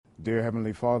Dear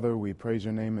Heavenly Father, we praise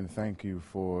your name and thank you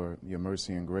for your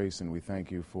mercy and grace, and we thank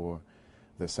you for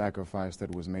the sacrifice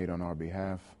that was made on our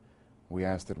behalf. We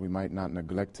ask that we might not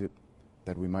neglect it,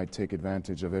 that we might take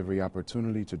advantage of every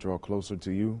opportunity to draw closer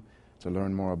to you, to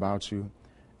learn more about you,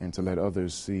 and to let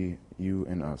others see you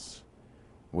in us.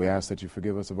 We ask that you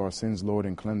forgive us of our sins, Lord,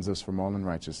 and cleanse us from all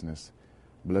unrighteousness.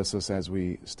 Bless us as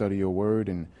we study your word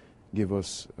and give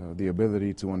us the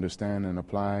ability to understand and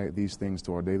apply these things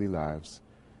to our daily lives.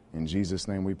 In Jesus'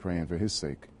 name we pray, and for his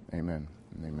sake, amen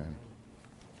and amen.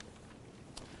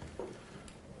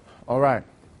 All right.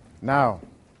 Now,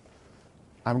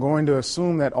 I'm going to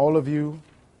assume that all of you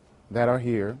that are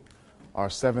here are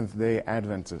Seventh-day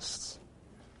Adventists.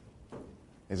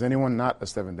 Is anyone not a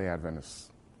Seventh-day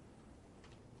Adventist?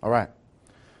 All right.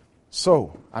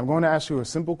 So, I'm going to ask you a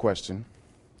simple question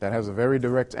that has a very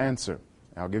direct answer.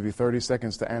 I'll give you 30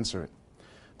 seconds to answer it.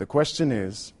 The question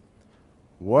is,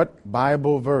 what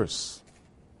Bible verse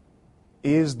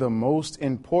is the most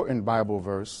important Bible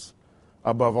verse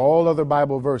above all other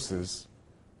Bible verses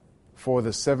for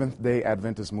the Seventh-day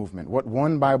Adventist movement? What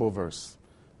one Bible verse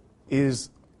is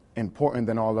important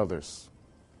than all others?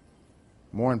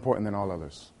 More important than all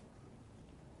others?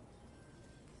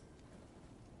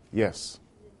 Yes.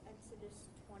 Exodus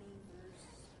 20, verse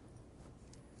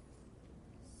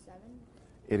 7?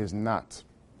 It is not.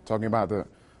 Talking about the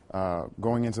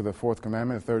going into the fourth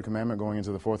commandment, the third commandment, going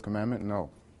into the fourth commandment? No.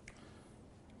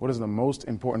 What is the most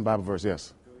important Bible verse?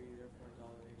 Yes.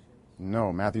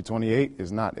 No, Matthew 28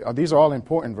 is not. These are all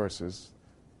important verses.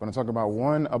 But I'm talking about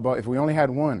one above. If we only had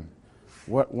one,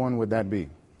 what one would that be?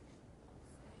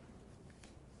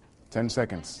 10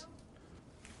 seconds.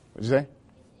 What did you say?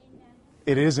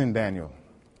 It is in Daniel.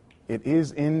 It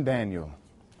is in Daniel.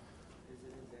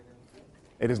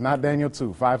 It is not Daniel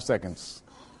 2. 5 seconds.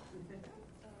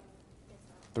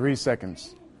 3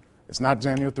 seconds. It's not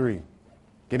Daniel 3.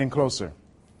 Getting closer.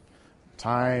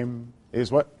 Time is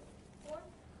what? 4?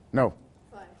 No.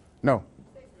 5. No.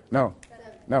 6. No. 7.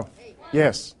 No. 8.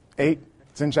 Yes. 8.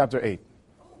 It's in chapter 8.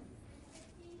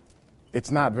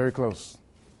 It's not very close.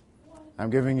 I'm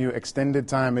giving you extended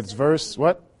time. It's verse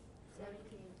what?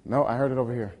 17. No, I heard it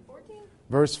over here. 14?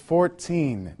 Verse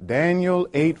 14. Daniel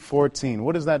 8:14.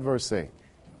 What does that verse say?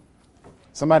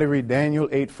 Somebody read Daniel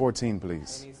 8:14,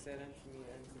 please.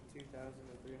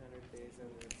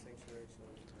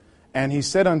 And he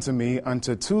said unto me,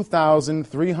 unto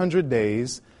 2,300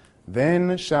 days,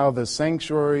 then shall the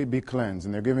sanctuary be cleansed.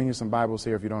 And they're giving you some Bibles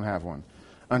here if you don't have one.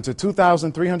 Unto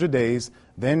 2,300 days,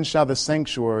 then shall the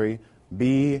sanctuary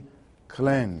be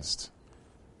cleansed.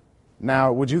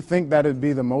 Now, would you think that would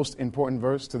be the most important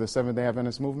verse to the Seventh-day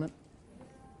Adventist movement?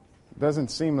 Doesn't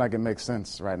seem like it makes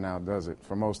sense right now, does it,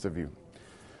 for most of you?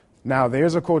 Now,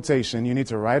 there's a quotation. You need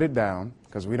to write it down,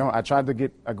 because I tried to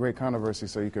get a great controversy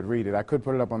so you could read it. I could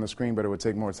put it up on the screen, but it would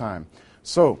take more time.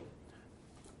 So,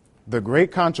 the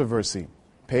great controversy,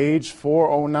 page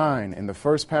 409, in the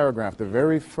first paragraph, the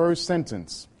very first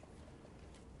sentence.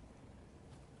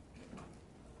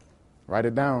 Write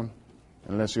it down,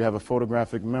 unless you have a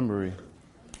photographic memory.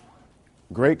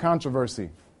 Great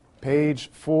controversy, page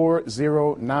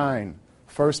 409,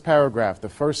 first paragraph, the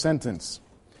first sentence.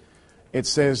 It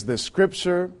says, the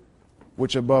scripture,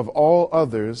 which above all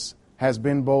others has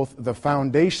been both the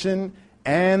foundation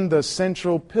and the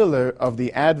central pillar of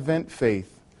the Advent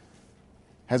faith,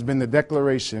 has been the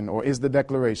declaration, or is the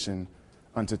declaration,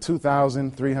 unto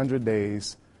 2,300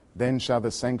 days, then shall the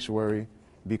sanctuary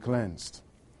be cleansed.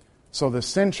 So the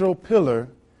central pillar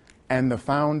and the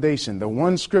foundation, the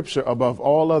one scripture above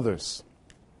all others,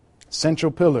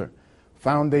 central pillar,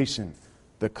 foundation,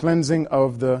 the cleansing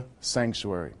of the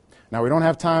sanctuary. Now, we don't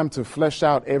have time to flesh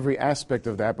out every aspect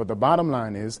of that, but the bottom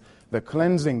line is the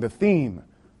cleansing, the theme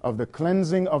of the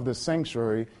cleansing of the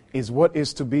sanctuary is what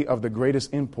is to be of the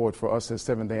greatest import for us as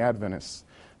Seventh-day Adventists.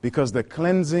 Because the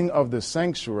cleansing of the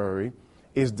sanctuary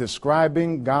is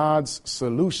describing God's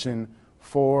solution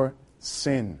for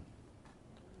sin.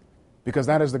 Because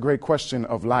that is the great question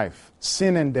of life,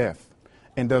 sin and death.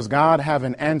 And does God have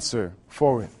an answer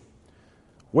for it?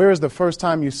 Where is the first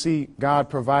time you see God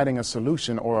providing a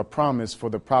solution or a promise for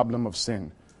the problem of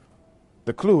sin?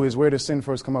 The clue is, where does sin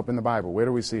first come up in the Bible? Where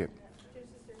do we see it?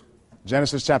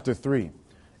 Genesis chapter 3.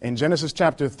 In Genesis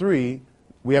chapter 3,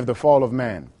 we have the fall of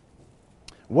man.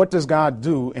 What does God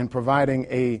do in providing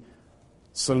a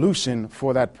solution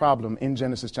for that problem in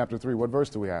Genesis chapter 3? What verse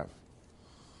do we have?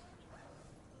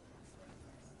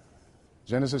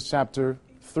 Genesis chapter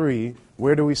 3.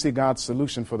 Where do we see God's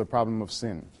solution for the problem of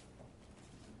sin?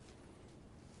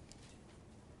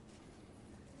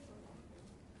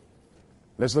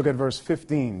 Let's look at verse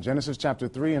 15. Genesis chapter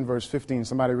 3 and verse 15.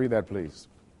 Somebody read that, please.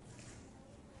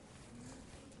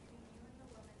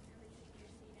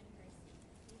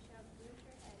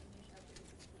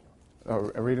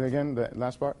 Read it again, the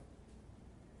last part.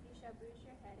 You shall bruise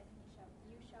your head,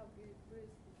 and you shall bruise his heel.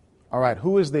 All right,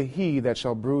 who is the he that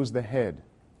shall bruise the head?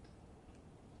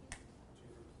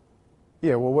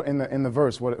 Yeah, well, in the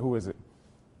verse, who is it?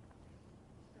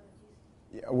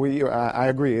 Yeah, I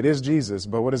agree, it is Jesus,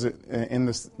 but what is it in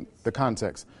the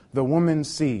context? The woman's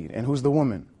seed, and who's the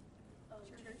woman?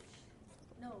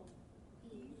 No.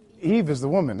 Eve is the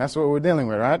woman. That's what we're dealing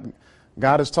with, right?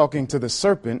 God is talking to the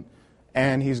serpent,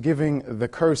 and he's giving the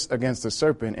curse against the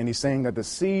serpent, and he's saying that the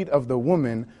seed of the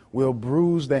woman will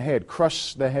bruise the head,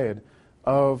 crush the head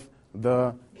of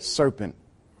the serpent.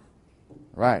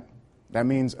 Right. That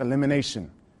means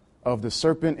elimination of the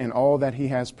serpent and all that he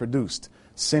has produced.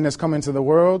 Sin has come into the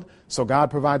world, so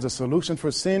God provides a solution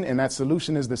for sin, and that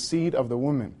solution is the seed of the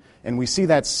woman. And we see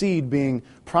that seed being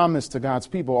promised to God's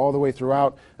people all the way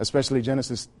throughout, especially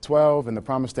Genesis 12 and the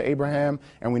promise to Abraham.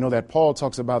 And we know that Paul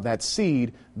talks about that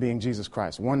seed being Jesus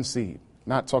Christ, one seed,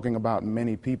 not talking about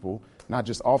many people, not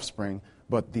just offspring,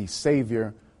 but the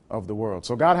Savior of the world.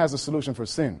 So God has a solution for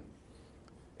sin.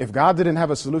 If God didn't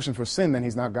have a solution for sin, then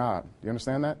he's not God. Do you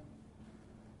understand that?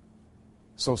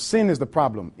 So sin is the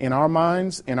problem. In our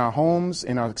minds, in our homes,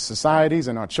 in our societies,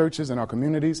 in our churches, in our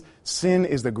communities, sin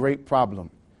is the great problem.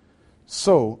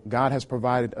 So God has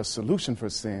provided a solution for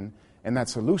sin, and that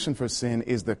solution for sin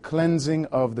is the cleansing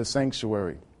of the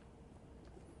sanctuary.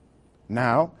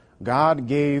 Now, God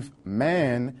gave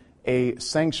man a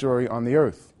sanctuary on the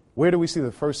earth. Where do we see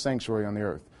the first sanctuary on the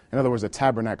earth? In other words, a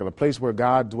tabernacle, a place where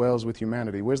God dwells with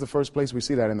humanity. Where's the first place we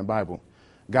see that in the Bible?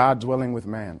 God dwelling with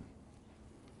man.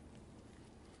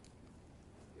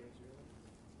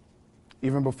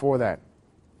 Even before that,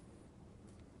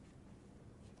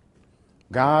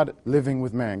 God living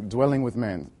with man, dwelling with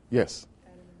man. Yes.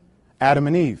 Adam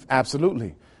and Eve,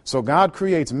 absolutely. So God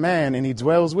creates man and he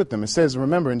dwells with them. It says,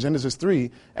 remember in Genesis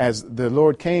 3, as the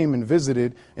Lord came and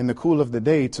visited in the cool of the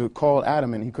day to call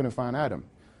Adam, and he couldn't find Adam.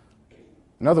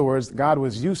 In other words, God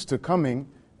was used to coming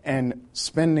and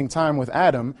spending time with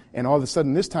Adam, and all of a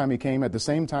sudden this time he came at the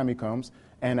same time he comes,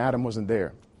 and Adam wasn't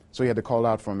there. So he had to call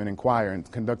out for him and inquire and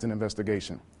conduct an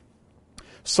investigation.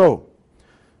 So,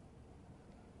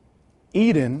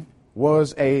 Eden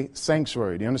was a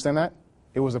sanctuary. Do you understand that?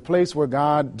 It was a place where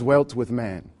God dwelt with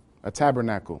man, a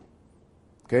tabernacle.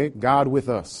 Okay? God with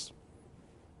us.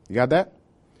 You got that?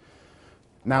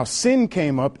 Now, sin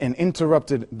came up and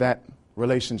interrupted that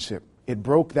relationship. It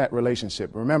broke that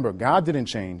relationship. Remember, God didn't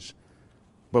change.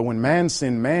 But when man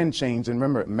sinned, man changed. And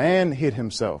remember, man hid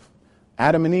himself.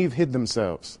 Adam and Eve hid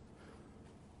themselves.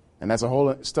 And that's a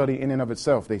whole study in and of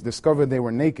itself. They discovered they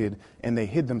were naked and they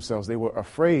hid themselves. They were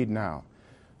afraid now.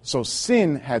 So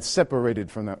sin had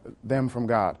separated from them from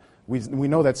God. We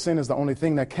know that sin is the only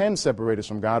thing that can separate us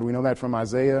from God. We know that from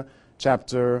Isaiah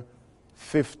chapter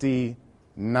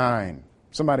 59.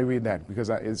 Somebody read that, because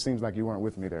it seems like you weren't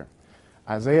with me there.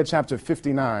 Isaiah chapter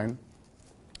 59,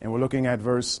 and we're looking at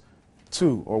verse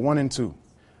 2, or 1 and 2.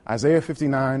 Isaiah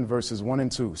 59, verses 1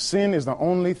 and 2. Sin is the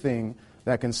only thing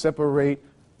that can separate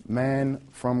man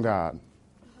from God.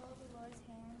 Behold, the Lord's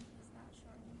hand is not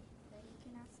shortened, that he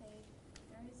cannot save,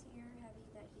 nor his ear heavy,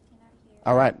 that he cannot hear.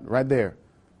 All right there.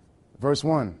 Verse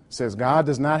 1 says, God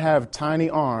does not have tiny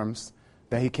arms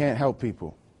that he can't help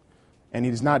people. And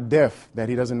he's not deaf that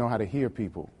he doesn't know how to hear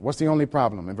people. What's the only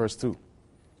problem in verse 2?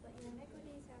 But your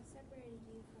iniquities have separated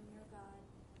you from your God,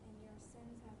 and your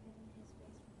sins have hidden his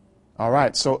face from you. All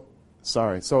right,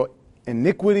 so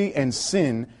iniquity and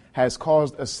sin has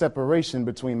caused a separation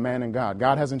between man and God.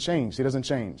 God hasn't changed. He doesn't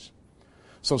change.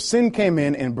 So sin came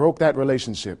in and broke that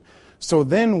relationship. So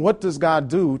then what does God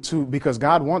do because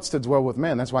God wants to dwell with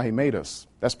man. That's why he made us.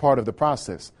 That's part of the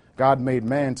process. God made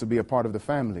man to be a part of the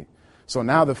family. So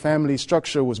now the family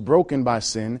structure was broken by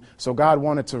sin. So God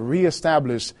wanted to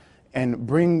reestablish and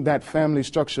bring that family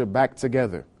structure back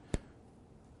together.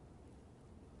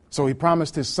 So he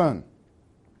promised his son.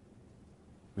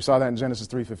 We saw that in Genesis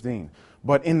 3:15.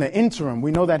 But in the interim,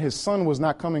 we know that his son was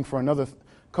not coming for another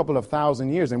couple of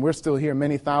thousand years. And we're still here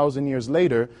many thousand years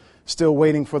later, still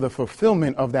waiting for the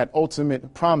fulfillment of that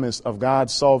ultimate promise of God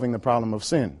solving the problem of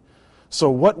sin. So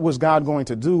what was God going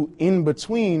to do in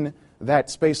between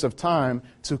that space of time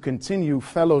to continue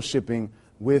fellowshipping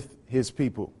with his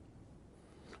people?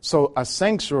 So a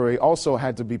sanctuary also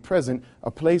had to be present,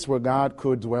 a place where God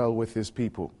could dwell with his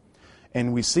people.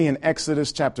 And we see in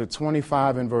Exodus chapter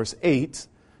 25 and verse 8,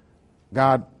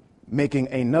 God making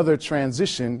another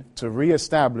transition to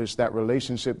reestablish that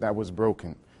relationship that was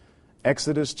broken.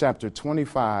 Exodus chapter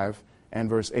 25 and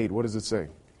verse 8. What does it say? And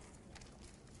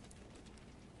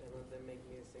let them make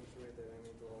me a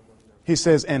He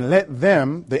says, and let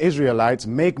them, the Israelites,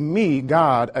 make me,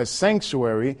 God, a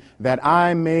sanctuary that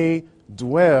I may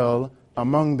dwell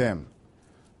among them.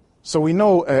 So we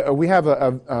know, we have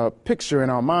a picture in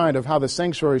our mind of how the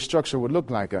sanctuary structure would look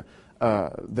like.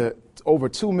 The over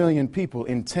 2 million people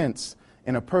in tents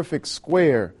in a perfect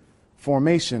square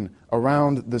formation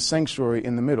around the sanctuary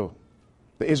in the middle.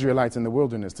 The Israelites in the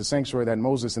wilderness, the sanctuary that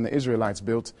Moses and the Israelites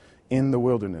built in the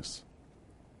wilderness.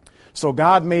 So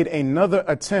God made another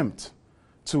attempt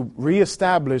to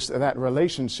reestablish that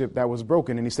relationship that was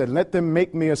broken. And he said, let them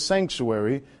make me a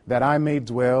sanctuary that I may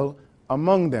dwell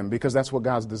among them, because that's what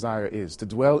God's desire is, to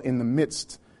dwell in the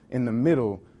midst, in the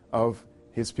middle of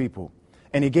his people.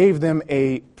 And he gave them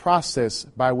a process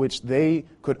by which they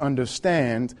could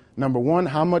understand, number one,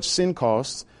 how much sin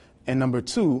costs, and number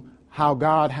two, how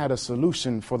God had a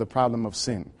solution for the problem of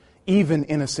sin. Even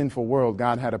in a sinful world,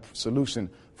 God had a solution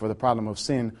for the problem of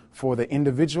sin for the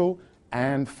individual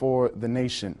and for the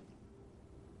nation.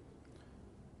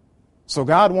 So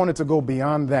God wanted to go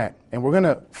beyond that. And we're going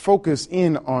to focus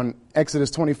in on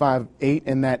Exodus 25:8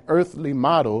 and that earthly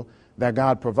model that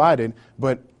God provided.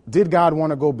 But did God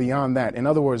want to go beyond that? In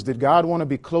other words, did God want to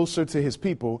be closer to his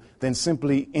people than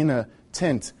simply in a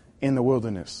tent in the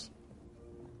wilderness?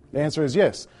 The answer is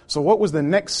yes. So what was the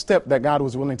next step that God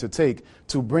was willing to take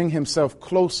to bring himself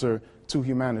closer to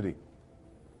humanity?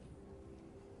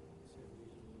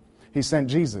 He sent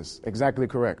Jesus. Exactly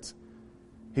correct.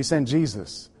 He sent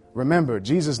Jesus. Remember,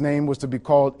 Jesus' name was to be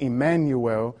called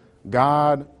Emmanuel,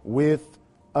 God with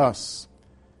us.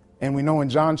 And we know in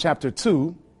John chapter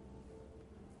 2,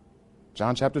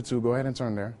 go ahead and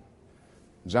turn there.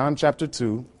 John chapter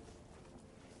 2.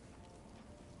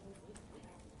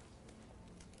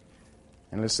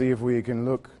 And let's see if we can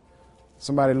look.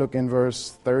 Somebody look in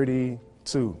verse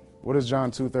 32. What does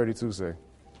John 2:32 say?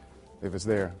 If it's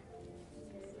there.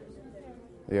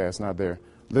 Yeah, it's not there.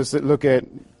 Let's look at,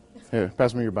 here,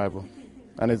 pass me your Bible.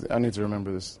 I need to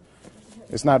remember this.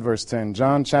 It's not verse 10.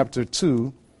 John chapter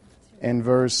 2 and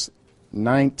verse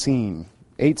 19.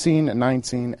 18,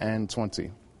 19, and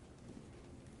 20.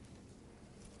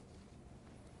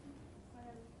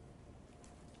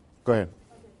 Go ahead.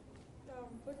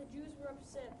 But the Jews were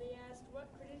upset. They asked, what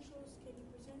credentials can you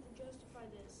present to justify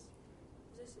this?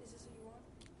 Is this what you want?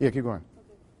 Yeah, keep going.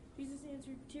 Okay. Jesus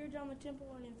answered, tear down the temple,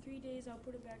 and in 3 days I'll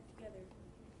put it back together.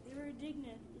 They were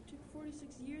indignant. It took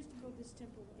 46 years to build this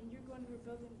temple, and you're going to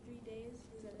rebuild it in 3 days?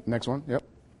 Is that it? Next one, yep.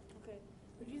 Okay.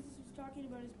 But Jesus was talking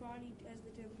about his body as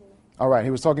the temple. All right,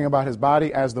 he was talking about his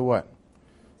body as the what?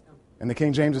 And the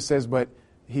King James, it says, but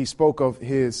he spoke of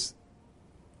his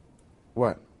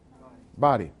what?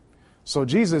 Body. So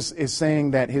Jesus is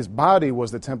saying that his body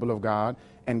was the temple of God,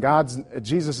 and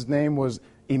Jesus' name was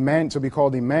to be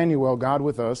called Emmanuel, God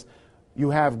with us. You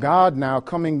have God now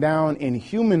coming down in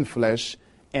human flesh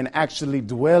and actually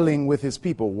dwelling with his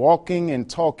people, walking and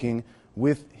talking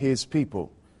with his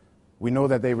people. We know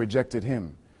that they rejected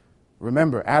him.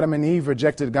 Remember, Adam and Eve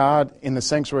rejected God in the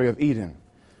sanctuary of Eden.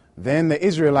 Then the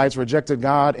Israelites rejected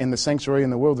God in the sanctuary in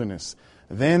the wilderness.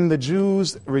 Then the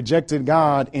Jews rejected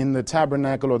God in the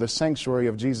tabernacle or the sanctuary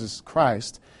of Jesus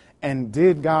Christ. And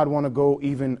did God want to go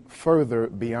even further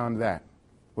beyond that?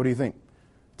 What do you think?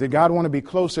 Did God want to be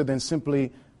closer than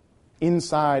simply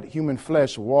inside human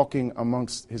flesh walking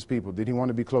amongst his people? Did he want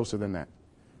to be closer than that?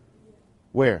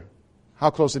 Where?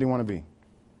 How close did he want to be?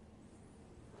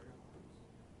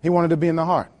 He wanted to be in the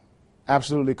heart.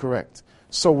 Absolutely correct.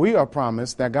 So we are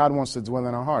promised that God wants to dwell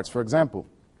in our hearts. For example,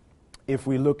 if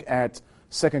we look at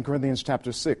 2 Corinthians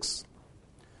chapter 6.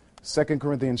 2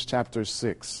 Corinthians chapter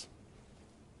 6.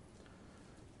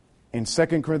 In 2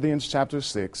 Corinthians chapter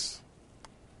 6,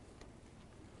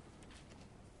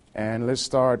 and let's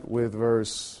start with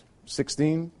verse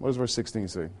 16. What does verse 16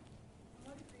 say?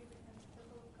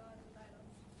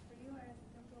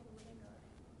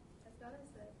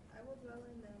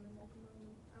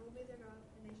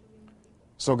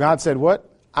 So God said what?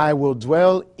 I will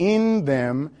dwell in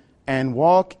them and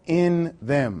walk in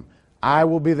them. I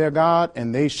will be their God,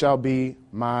 and they shall be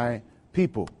my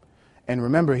people. And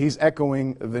remember, he's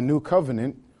echoing the new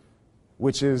covenant,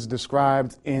 which is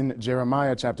described in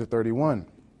Jeremiah chapter 31.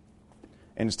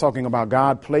 And it's talking about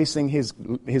God placing his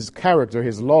character,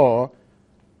 his law,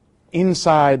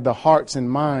 inside the hearts and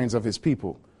minds of his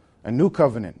people. A new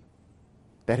covenant,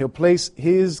 that he'll place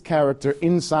his character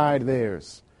inside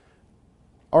theirs.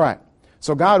 All right.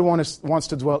 So God wants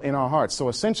to dwell in our hearts. So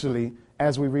essentially,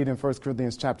 as we read in 1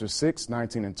 Corinthians chapter 6,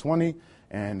 19 and 20,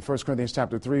 and 1 Corinthians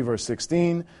chapter 3, verse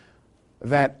 16,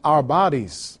 that our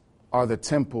bodies are the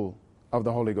temple of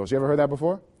the Holy Ghost. You ever heard that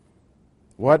before?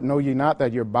 What? Know ye not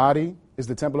that your body is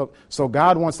the temple of. So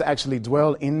God wants to actually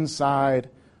dwell inside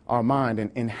our mind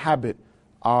and inhabit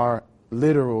our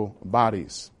literal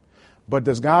bodies. But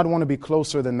does God want to be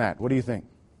closer than that? What do you think?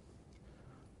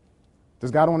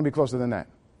 Does God want to be closer than that?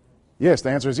 Yes, the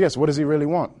answer is yes. What does he really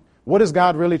want? What is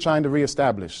God really trying to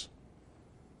reestablish?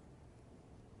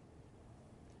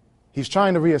 He's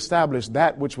trying to reestablish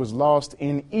that which was lost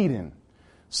in Eden.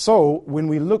 So when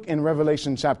we look in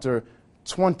Revelation chapter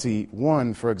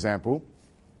 21, for example,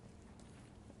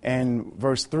 and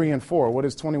verse 3 and 4, what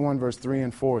does 21 verse 3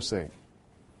 and 4 say?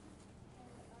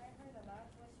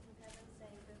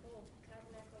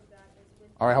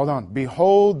 All right, hold on.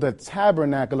 Behold, the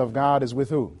tabernacle of God is with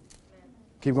who?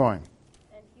 Keep going.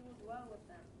 And he will dwell with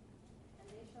them, and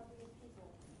they shall be his people.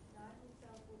 God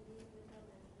himself will be with them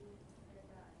and be their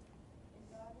God. And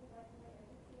God will wipe away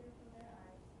every tear from their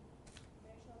eyes.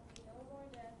 There shall be no more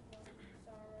death, nor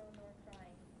sorrow, nor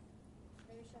crying.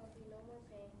 There shall be no more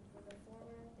pain, for the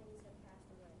former things have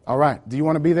passed away. All right. Do you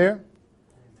want to be there?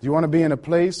 Do you want to be in a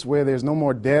place where there's no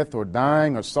more death or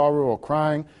dying or sorrow or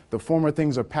crying? The former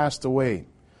things are passed away.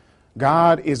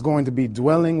 God is going to be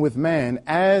dwelling with man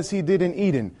as he did in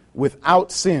Eden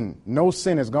without sin. No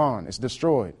sin is gone. It's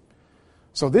destroyed.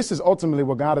 So this is ultimately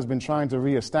what God has been trying to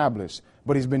reestablish.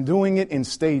 But he's been doing it in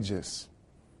stages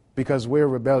because we're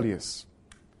rebellious.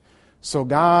 So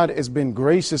God has been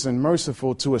gracious and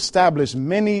merciful to establish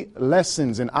many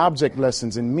lessons and object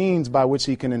lessons and means by which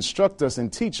he can instruct us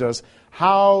and teach us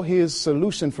how his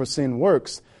solution for sin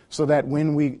works, so that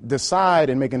when we decide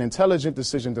and make an intelligent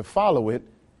decision to follow it,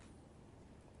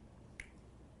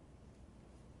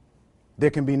 there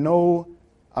can be no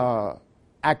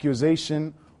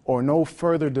accusation or no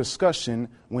further discussion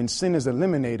when sin is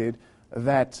eliminated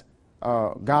that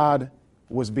God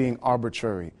was being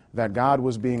arbitrary, that God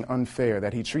was being unfair,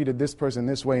 that he treated this person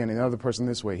this way and the other person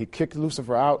this way. He kicked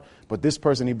Lucifer out, but this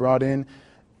person he brought in.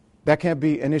 That can't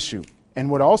be an issue. And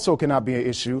what also cannot be an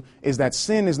issue is that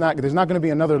there's not going to be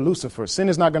another Lucifer. Sin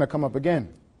is not going to come up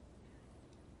again.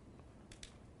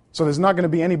 So there's not going to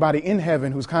be anybody in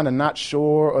heaven who's kind of not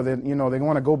sure, or that, they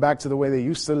want to go back to the way they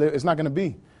used to live. It's not going to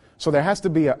be. So there has to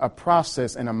be a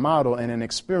process and a model and an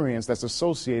experience that's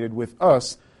associated with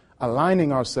us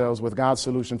aligning ourselves with God's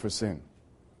solution for sin.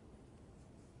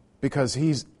 Because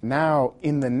he's now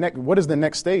in the next, what is the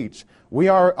next stage? We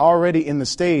are already in the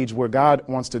stage where God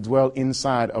wants to dwell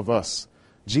inside of us.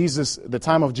 The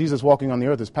time of Jesus walking on the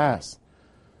earth is past.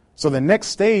 So the next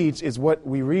stage is what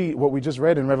we just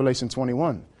read in Revelation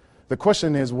 21. The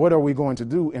question is, what are we going to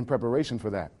do in preparation for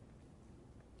that?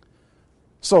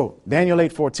 So, Daniel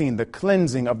 8:14, the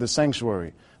cleansing of the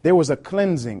sanctuary. There was a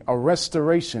cleansing, a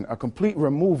restoration, a complete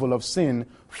removal of sin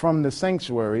from the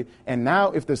sanctuary. And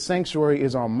now if the sanctuary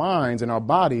is our minds and our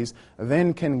bodies,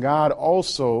 then can God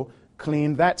also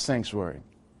clean that sanctuary?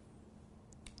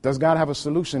 Does God have a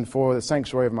solution for the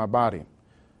sanctuary of my body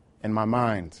and my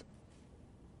mind?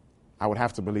 I would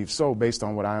have to believe so, based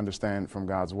on what I understand from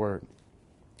God's word.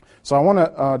 So I want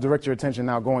to direct your attention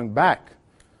now going back,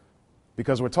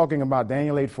 because we're talking about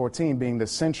Daniel 8:14 being the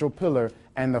central pillar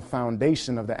and the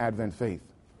foundation of the Advent faith,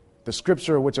 the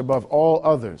scripture which above all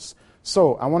others.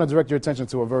 So I want to direct your attention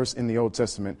to a verse in the Old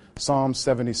Testament, Psalm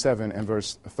 77 and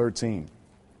verse 13.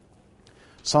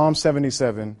 Psalm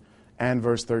 77 and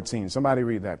verse 13. Somebody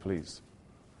read that, please.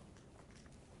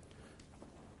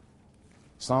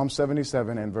 Psalm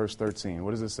 77 and verse 13.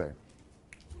 What does it say?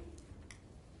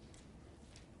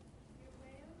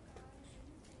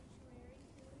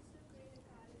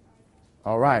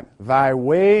 All right. Thy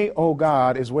way, O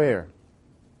God, is where?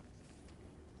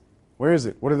 Where is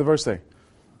it? What did the verse say?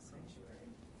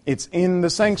 It's in the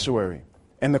sanctuary.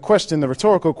 And the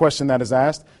rhetorical question that is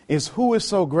asked is, who is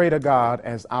so great a God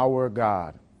as our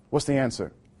God? What's the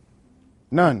answer?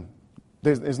 None.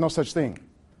 There's no such thing.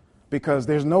 Because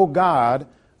there's no God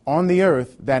on the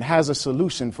earth that has a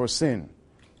solution for sin.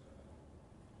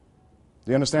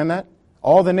 Do you understand that?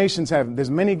 All the nations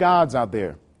there's many gods out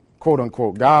there, quote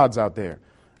unquote, gods out there,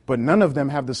 but none of them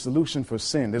have the solution for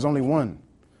sin. There's only one.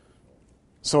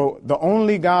 So the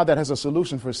only God that has a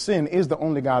solution for sin is the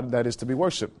only God that is to be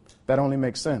worshipped. That only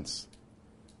makes sense.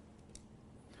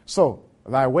 So,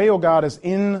 thy way, O God, is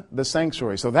in the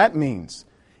sanctuary. So that means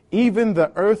even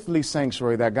the earthly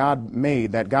sanctuary that God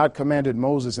made, that God commanded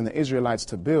Moses and the Israelites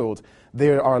to build,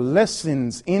 there are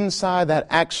lessons inside that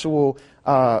actual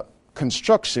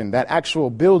construction, that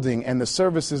actual building, and the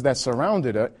services that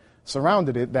surrounded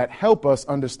it that help us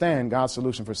understand God's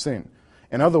solution for sin.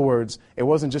 In other words, it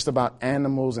wasn't just about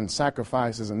animals and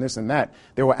sacrifices and this and that.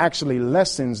 There were actually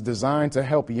lessons designed to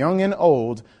help young and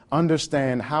old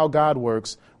understand how God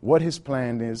works, what his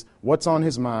plan is, what's on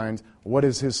his mind, what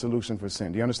is his solution for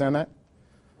sin. Do you understand that?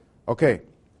 Okay,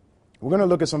 we're going to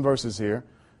look at some verses here,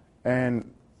 and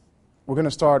we're not going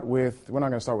to start with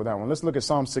that one. Let's look at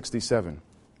Psalm 67.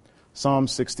 Psalm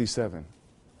 67.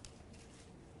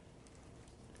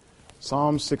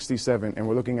 Psalm 67, and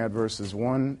we're looking at verses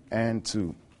 1 and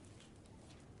 2.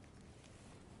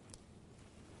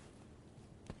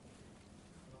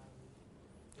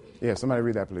 Yeah, somebody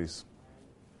read that, please.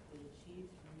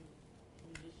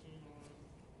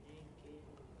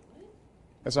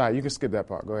 That's all right. You can skip that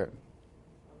part. Go ahead. Okay.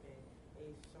 A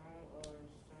song or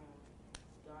song.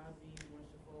 God be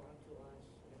merciful unto us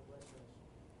and bless us,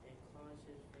 and cause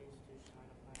his face to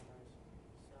shine upon us.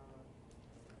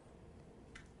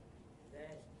 So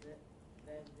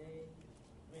that they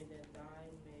may that thy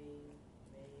may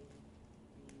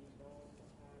be known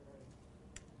upon earth.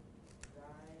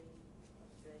 Thy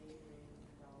saving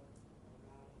help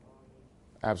among all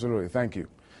nations. Absolutely. Thank you.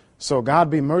 So God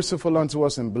be merciful unto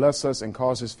us and bless us and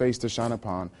cause his face to shine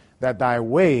upon, that thy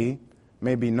way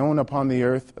may be known upon the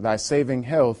earth, thy saving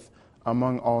health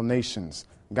among all nations.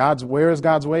 Where is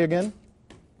God's way again?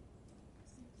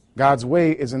 God's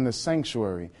way is in the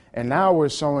sanctuary. And now we're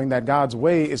showing that God's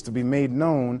way is to be made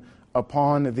known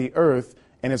upon the earth,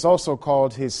 and it's also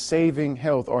called his saving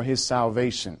health or his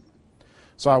salvation.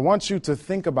 So I want you to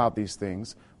think about these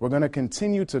things. We're going to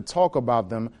continue to talk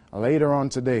about them later on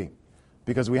today,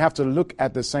 because we have to look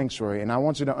at the sanctuary, and I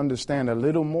want you to understand a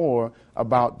little more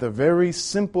about the very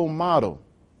simple model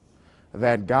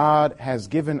that God has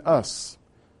given us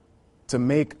to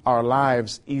make our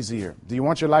lives easier. Do you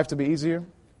want your life to be easier?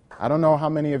 I don't know how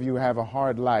many of you have a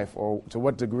hard life or to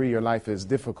what degree your life is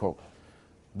difficult,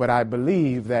 but I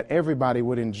believe that everybody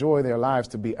would enjoy their lives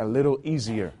to be a little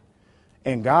easier.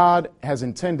 And God has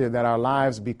intended that our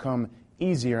lives become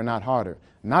easier, not harder.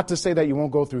 Not to say that you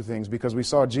won't go through things, because we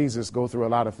saw Jesus go through a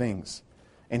lot of things,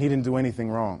 and he didn't do anything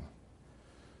wrong.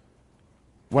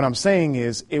 What I'm saying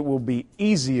is it will be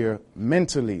easier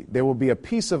mentally. There will be a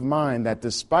peace of mind that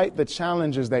despite the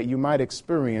challenges that you might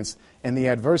experience and the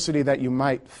adversity that you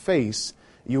might face,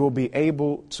 you will be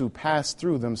able to pass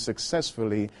through them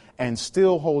successfully and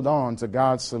still hold on to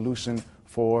God's solution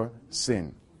for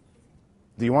sin.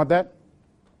 Do you want that?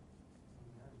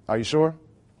 Are you sure?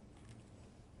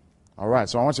 All right,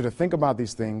 so I want you to think about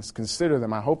these things, consider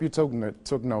them. I hope you took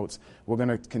notes. We're going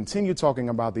to continue talking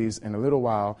about these in a little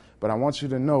while, but I want you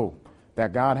to know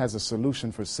that God has a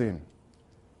solution for sin.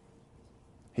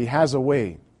 He has a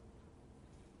way.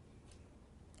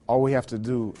 All we have to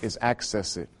do is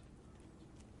access it.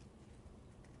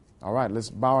 All right, let's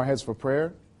bow our heads for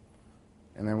prayer,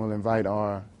 and then we'll invite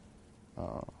our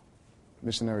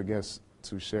missionary guests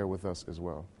to share with us as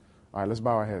well. All right, let's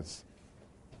bow our heads.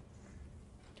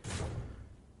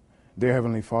 Dear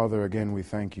Heavenly Father, again, we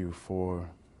thank you for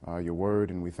your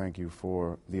word, and we thank you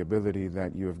for the ability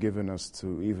that you have given us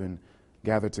to even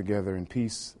gather together in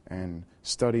peace and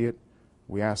study it.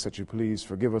 We ask that you please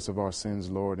forgive us of our sins,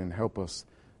 Lord, and help us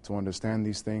to understand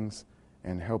these things,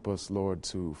 and help us, Lord,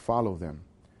 to follow them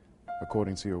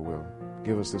according to your will.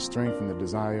 Give us the strength and the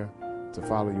desire to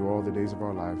follow you all the days of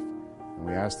our life. And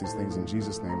we ask these things in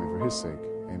Jesus' name and for his sake.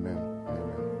 Amen and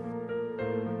amen.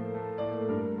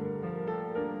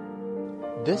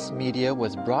 This media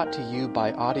was brought to you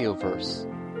by Audioverse,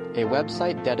 a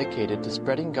website dedicated to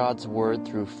spreading God's Word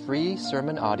through free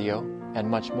sermon audio and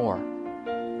much more.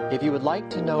 If you would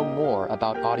like to know more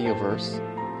about Audioverse,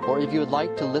 or if you would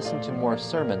like to listen to more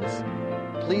sermons,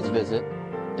 please visit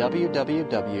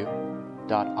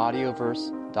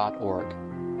www.audioverse.org.